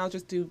 I'm fine, I'll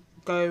just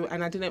go,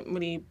 and I didn't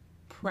really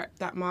prep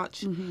that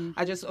much.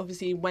 I just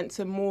obviously went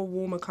to more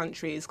warmer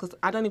countries because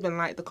I don't even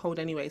like the cold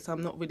anyway, so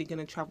I'm not really going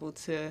to travel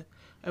to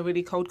a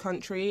really cold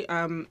country.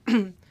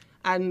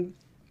 And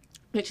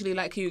literally,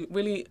 like, you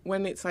really,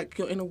 when it's like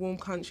you're in a warm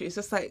country, it's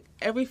just like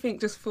everything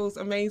just feels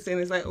amazing.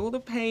 It's like all the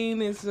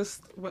pain is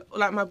just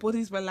like my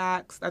body's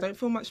relaxed. I don't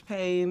feel much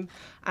pain,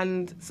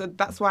 and so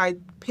that's why I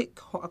pick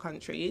hotter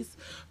countries.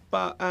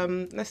 But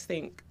let's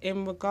think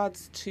in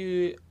regards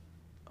to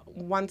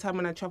one time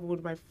when I traveled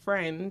with my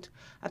friend,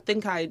 I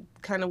think I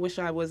kind of wish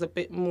I was a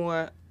bit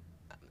more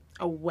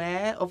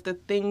aware of the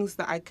things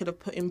that I could have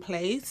put in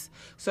place.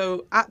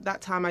 So at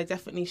that time, I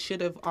definitely should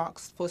have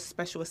asked for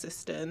special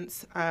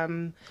assistance.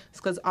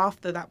 Because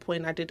after that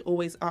point, I did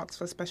always ask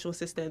for special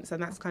assistance,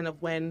 and that's kind of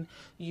when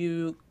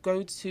you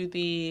go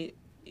to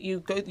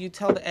you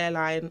tell the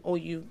airline, or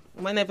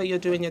whenever you're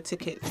doing your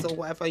tickets or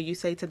whatever, you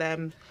say to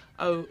them,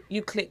 oh,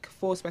 you click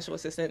for special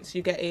assistance,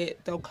 you get it,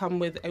 they'll come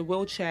with a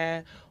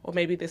wheelchair or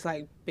maybe this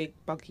like big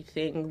buggy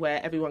thing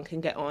where everyone can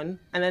get on,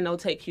 and then they'll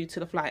take you to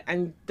the flight.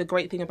 And the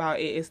great thing about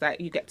it is that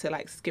you get to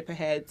like skip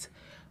ahead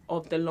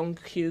of the long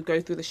queue,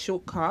 go through the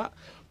shortcut.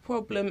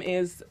 Problem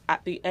is,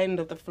 at the end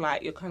of the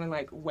flight, you're kind of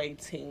like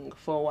waiting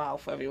for a while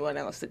for everyone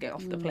else to get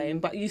off the plane,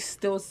 but you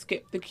still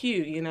skip the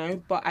queue, you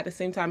know. But at the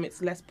same time,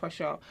 it's less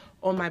pressure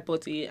on my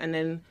body, and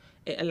then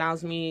it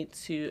allows me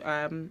to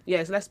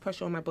it's less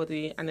pressure on my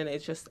body, and then it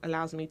just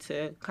allows me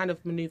to kind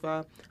of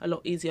maneuver a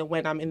lot easier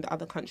when I'm in the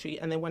other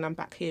country, and then when I'm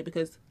back here,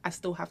 because I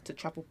still have to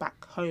travel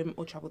back home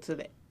or travel to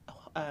the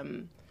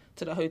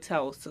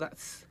hotel. So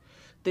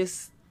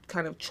this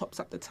kind of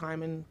chops up the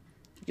time, and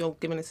you're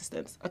giving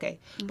assistance. Okay.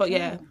 But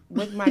yeah,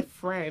 with my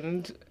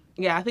friend,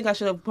 I think I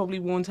should have probably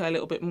warned her a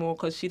little bit more,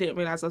 because she didn't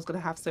realise I was going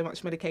to have so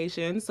much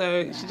medication.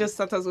 So she just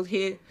sometimes would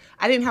hear,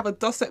 I didn't have a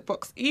Dorset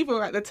box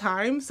either at the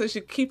time. So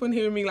she'd keep on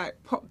hearing me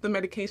like pop the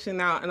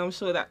medication out, and I'm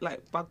sure that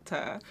like bugged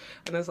her.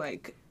 And I was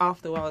like,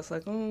 after a while, I was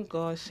like, oh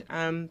gosh.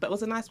 But it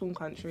was a nice warm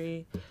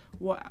country.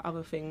 What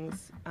other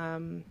things?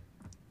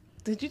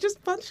 Did you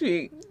just punch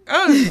me?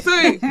 Oh,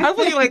 sorry. I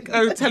thought you were like,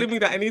 telling me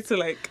that I need to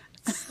like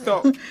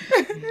stop.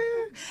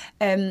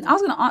 I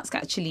was going to ask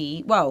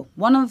actually, well,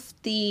 one of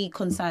the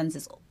concerns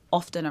is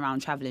often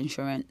around travel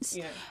insurance.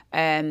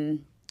 What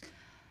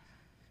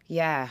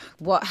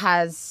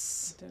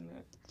has,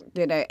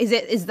 you know,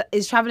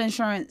 is travel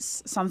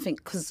insurance something,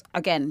 because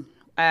again,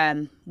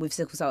 with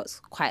sickle cell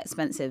it's quite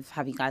expensive.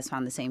 Have you guys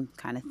found the same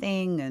kind of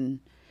thing? And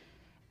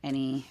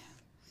any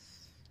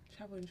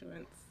travel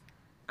insurance?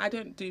 I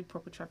don't do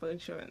proper travel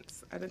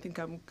insurance. I don't think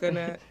I'm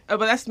gonna. Oh,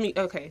 but that's me.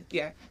 Okay,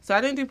 yeah. So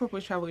I don't do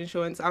proper travel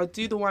insurance. I'll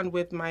do the one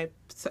with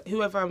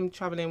whoever I'm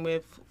traveling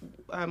with,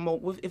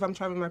 if I'm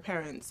traveling with my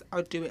parents,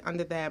 I'll do it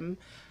under them.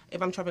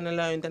 If I'm traveling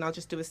alone, then I'll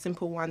just do a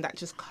simple one that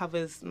just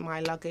covers my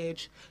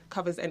luggage,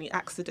 covers any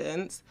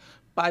accidents.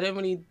 But I don't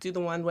really do the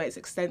one where it's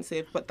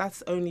extensive. But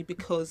that's only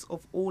because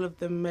of all of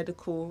the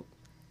medical.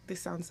 This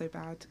sounds so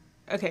bad.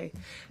 Okay,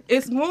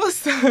 it's more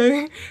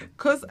so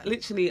because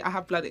literally I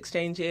have blood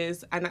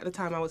exchanges, and at the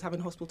time I was having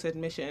hospital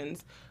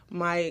admissions.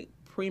 My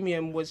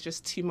premium was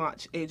just too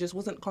much. It just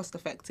wasn't cost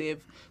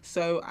effective.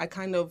 So I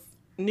kind of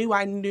knew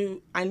I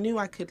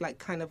could like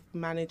kind of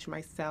manage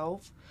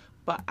myself,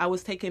 but I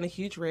was taking a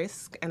huge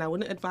risk, and I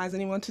wouldn't advise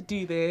anyone to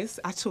do this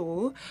at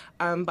all.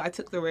 But I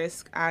took the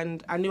risk,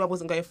 and I knew I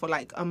wasn't going for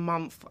like a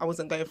month. I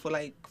wasn't going for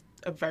like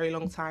a very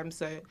long time.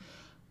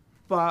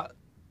 But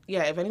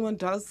yeah, if anyone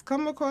does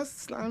come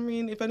across,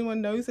 if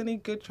anyone knows any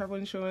good travel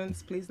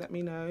insurance, please let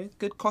me know.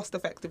 Good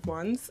cost-effective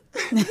ones.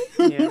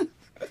 Yeah.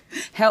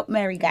 Help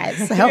Mary, guys.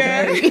 Help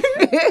Mary.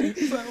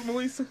 So I'm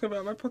always talking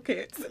about my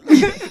pockets.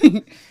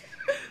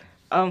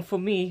 For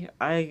me,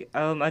 I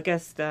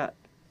guess that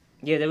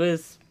there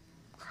is.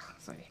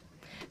 Sorry.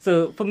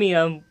 So for me,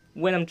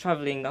 when I'm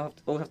traveling, I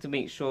always have to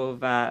make sure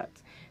that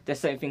there's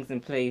certain things in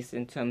place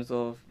in terms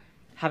of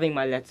having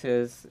my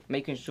letters,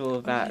 making sure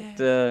that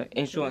the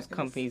insurance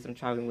companies I'm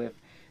traveling with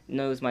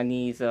knows my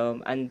needs,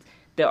 and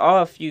there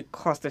are a few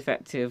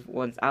cost-effective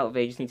ones out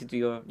there. You just need to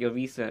do your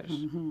research.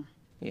 Mm-hmm.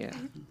 Yeah.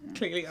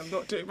 Clearly, I'm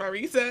not doing my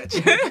research.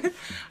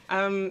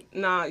 I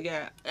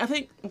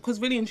think,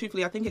 because really and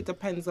truthfully, I think it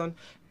depends on.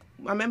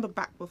 I remember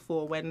back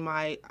before when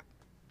my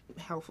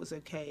health was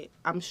okay,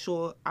 I'm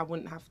sure I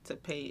wouldn't have to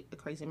pay a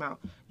crazy amount.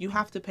 You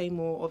have to pay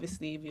more,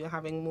 obviously, if you're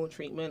having more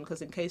treatment,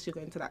 because in case you're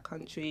going to that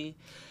country.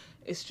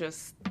 It's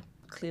just,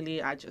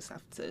 clearly, I just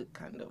have to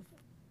kind of,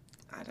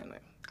 I don't know.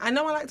 I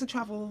know I like to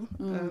travel.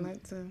 I don't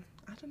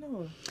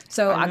know.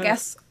 So I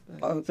guess...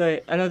 So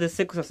I know the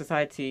Sickle Cell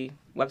Society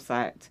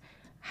website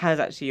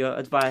has actually your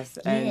advice.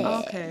 And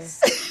okay.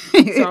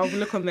 So I'll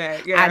look on there.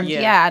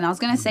 Yeah. And I was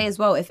going to say as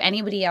well, if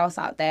anybody else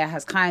out there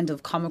has kind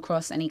of come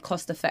across any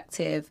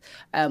cost-effective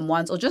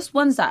ones, or just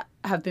ones that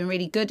have been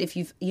really good, if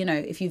you've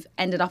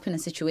ended up in a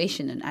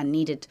situation and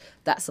needed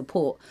that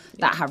support,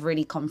 that have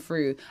really come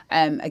through,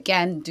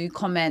 again, do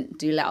comment,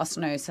 do let us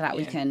know, so that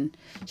we can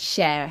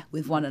share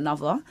with one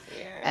another,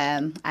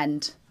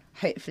 and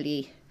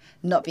hopefully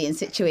not be in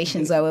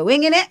situations where we're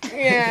winging it.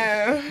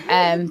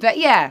 Yeah. But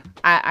yeah,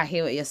 I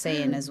hear what you're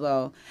saying as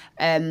well.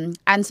 And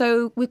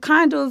so we've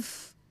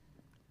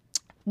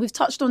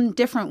touched on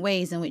different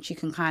ways in which you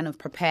can kind of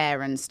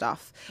prepare and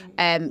stuff.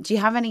 Do you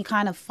have any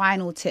kind of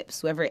final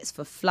tips, whether it's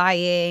for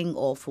flying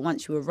or for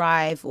once you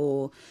arrive,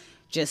 or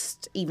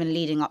just even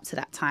leading up to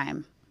that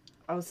time?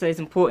 I would say it's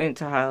important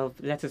to have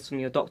letters from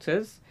your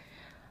doctors,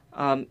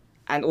 and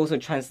also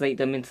translate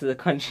them into the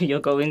country you're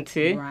going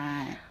to.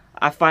 Right.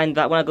 I find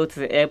that when I go to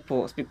the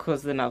airports, because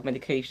of the amount of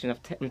medication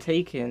I'm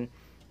taking,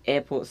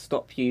 airports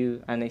stop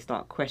you and they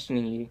start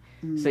questioning you.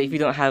 So if you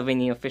don't have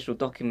any official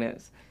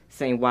documents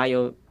saying why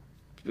you're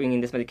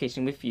bringing this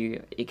medication with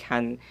you, it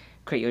can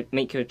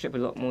make your trip a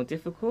lot more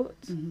difficult.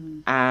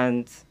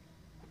 And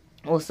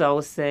also, I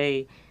would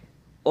say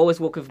always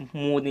walk with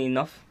more than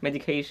enough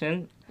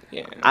medication.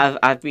 Yeah.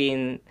 I've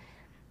been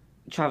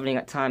traveling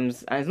at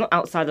times, and it's not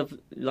outside of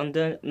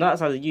London, not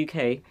outside of the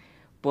UK,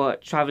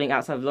 but traveling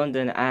outside of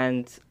London,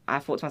 and I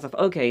thought to myself,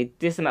 okay,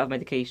 this amount of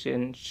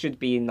medication should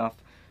be enough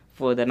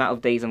for the amount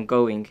of days I'm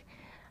going,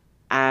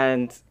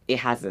 and it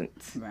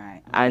hasn't.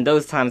 Right. And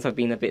those times have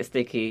been a bit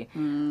sticky.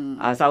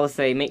 So I would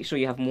say make sure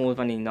you have more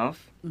than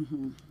enough.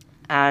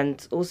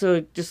 And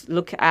also just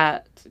look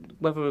at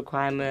weather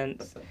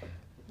requirements,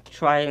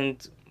 try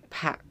and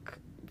pack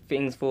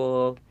things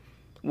for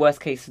worst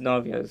case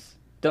scenarios.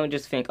 Don't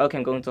just think, okay,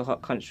 I'm going to a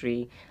hot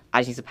country, I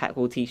just need to pack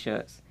all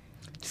t-shirts.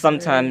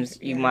 Sometimes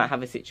you might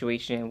have a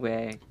situation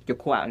where you're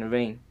caught out in the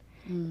rain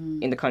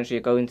in the country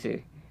you're going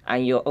to,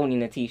 and you're only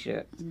in a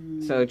t-shirt.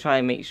 So try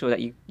and make sure that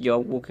you're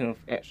walking with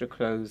extra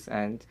clothes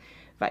and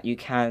that you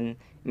can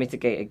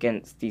mitigate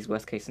against these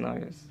worst case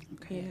scenarios.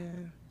 Yeah.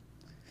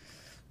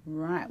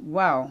 Right.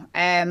 Well,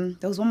 there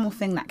was one more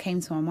thing that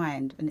came to my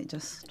mind, and it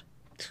just...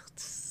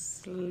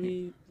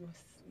 Sleep.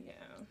 Yeah.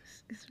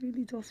 It's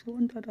really just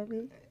wandered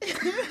away.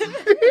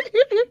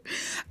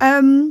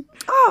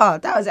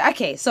 That was it.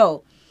 Okay,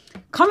 so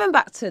coming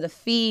back to the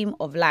theme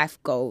of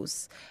life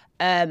goals,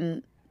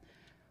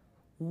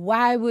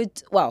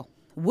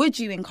 would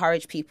you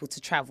encourage people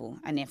to travel,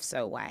 and if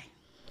so, why?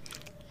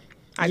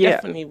 I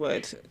definitely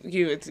would.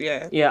 You would,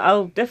 yeah. Yeah,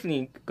 I'll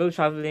definitely go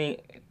traveling,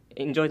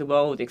 enjoy the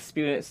world,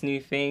 experience new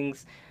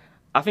things.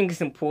 I think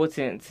it's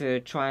important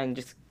to try and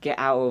just get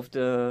out of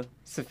the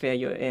sphere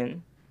you're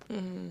in.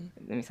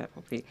 Let me say that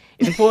properly.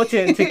 It's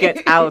important to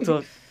get out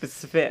of the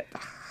sphere.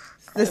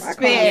 The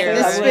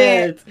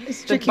sphere.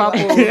 It's tricky.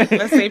 Bubble.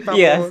 Let's say bubble.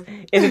 Yes,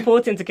 it's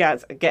important to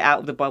get out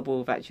of the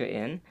bubble that you're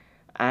in,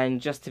 and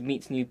just to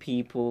meet new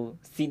people,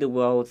 see the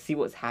world, see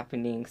what's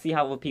happening, see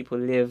how other people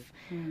live.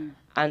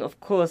 And of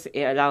course,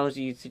 it allows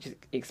you to just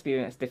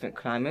experience different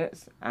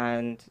climates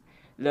and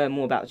learn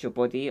more about your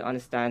body,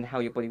 understand how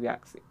your body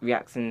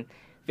reacts in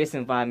this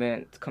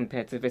environment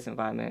compared to this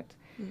environment.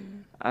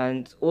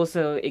 And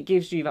also, it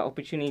gives you that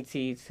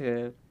opportunity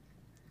to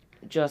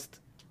just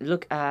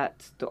look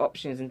at the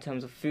options in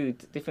terms of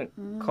food. Different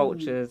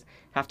cultures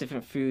have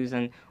different foods,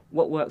 and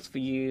what works for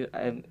you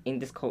in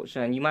this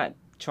culture. And you might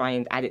try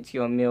and add it to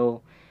your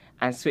meal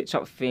and switch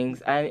up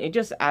things, and it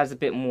just adds a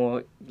bit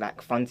more like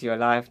fun to your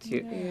life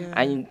too.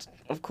 And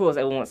of course,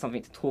 everyone wants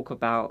something to talk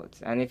about,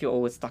 and if you're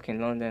always stuck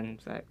in London,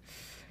 it's like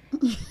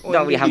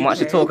don't really have much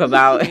to talk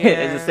about.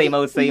 It's the same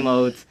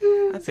old.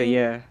 So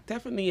yeah,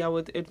 definitely I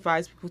would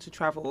advise people to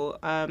travel.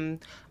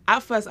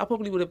 At first I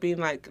probably would have been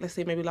like, let's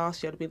say maybe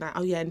last year I'd have been like,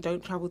 oh yeah, and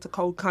don't travel to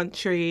cold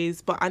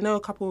countries. But I know a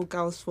couple of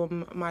girls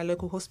from my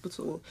local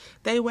hospital,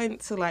 they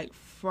went to like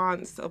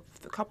France a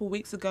couple of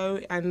weeks ago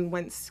and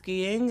went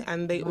skiing,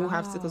 and they all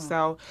have sickle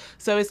cell.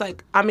 So it's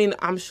like, I mean,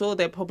 I'm sure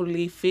they're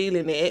probably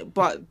feeling it,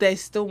 but they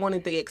still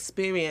wanted the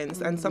experience.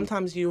 And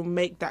sometimes you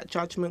make that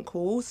judgment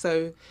call.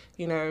 So,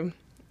 you know,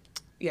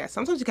 yeah,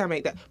 sometimes you can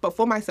make that. But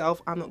for myself,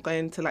 I'm not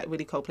going to like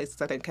really cold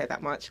places. I don't care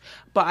that much.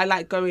 But I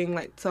like going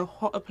like to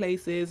hotter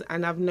places,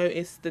 and I've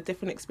noticed the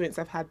different experience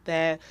I've had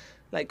there.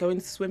 Like going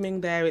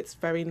swimming there, it's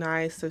very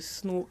nice. So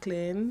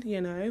snorkeling,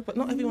 you know, but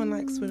not everyone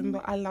likes swimming,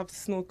 but I love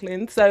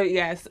snorkeling. So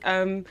yes,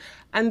 and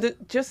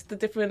just the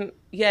different,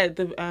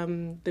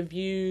 the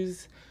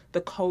views,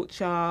 the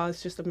culture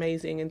is just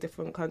amazing in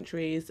different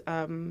countries.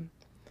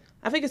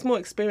 I think it's more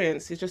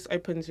experience. It just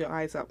opens your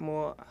eyes up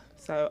more.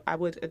 So I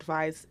would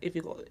advise if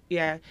you got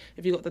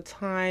the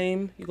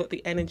time, you got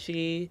the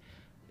energy,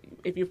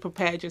 if you've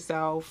prepared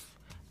yourself,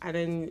 and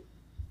then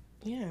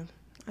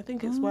I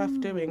think it's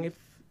worth doing.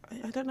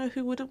 I don't know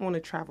who wouldn't want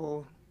to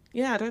travel.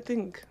 Yeah, I don't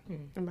think.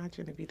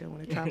 Imagine if you don't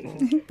want to travel.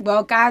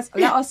 Well, guys,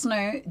 let us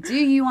know. Do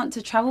you want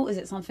to travel? Is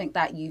it something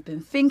that you've been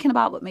thinking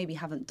about but maybe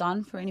haven't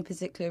done for any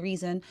particular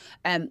reason?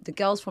 The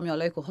girls from your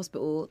local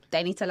hospital,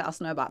 they need to let us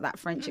know about that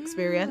French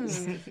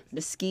experience, the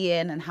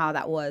skiing and how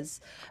that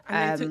was.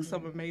 And they took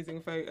some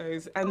amazing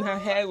photos, and her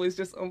hair was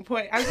just on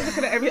point. I was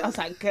looking at everything. I was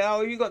like,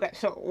 girl, you got that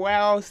shot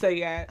well. So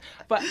yeah,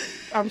 but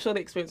I'm sure the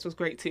experience was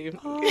great too.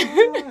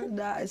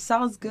 No, it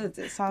sounds good.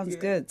 It sounds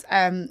good.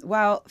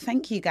 Well,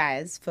 thank you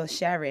guys for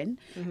sharing.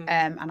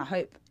 And I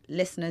hope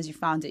listeners you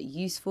found it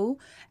useful.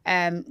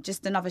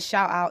 Just another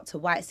shout out to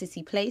White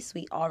City Place.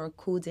 We are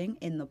recording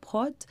in the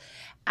pod,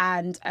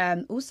 and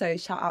also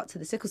shout out to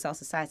the Sickle Cell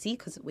Society,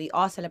 because we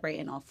are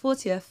celebrating our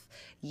 40th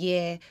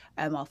year,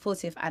 our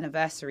 40th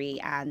anniversary,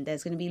 and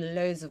there's going to be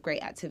loads of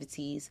great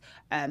activities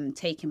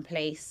taking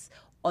place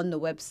on the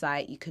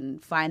website. You can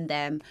find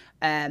them.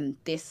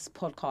 This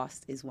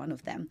podcast is one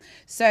of them.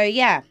 So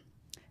yeah,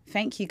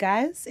 thank you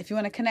guys. If you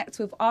want to connect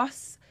with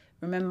us,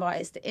 remember,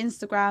 it's the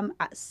Instagram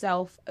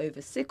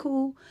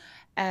 @selfoversickle.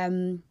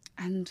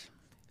 And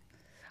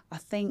I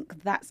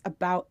think that's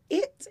about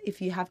it.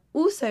 If you have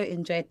also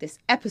enjoyed this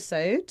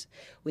episode,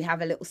 we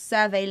have a little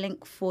survey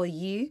link for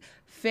you.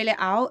 Fill it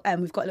out,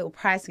 and we've got a little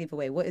prize to give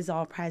away. What is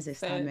our prize this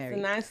time, It's Mary? a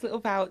nice little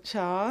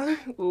voucher.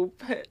 We'll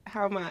put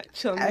how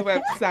much on the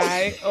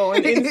website or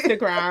on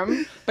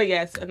Instagram. But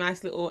yes, a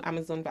nice little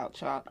Amazon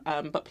voucher.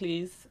 But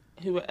please,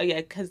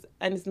 because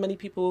as many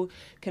people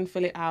can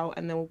fill it out,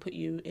 and then we'll put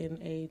you in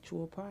a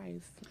draw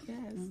prize.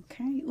 Yes.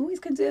 Okay, always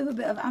can do with a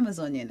bit of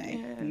Amazon, you know.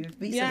 Yeah. You'd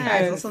be Yes.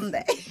 surprised on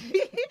Sunday.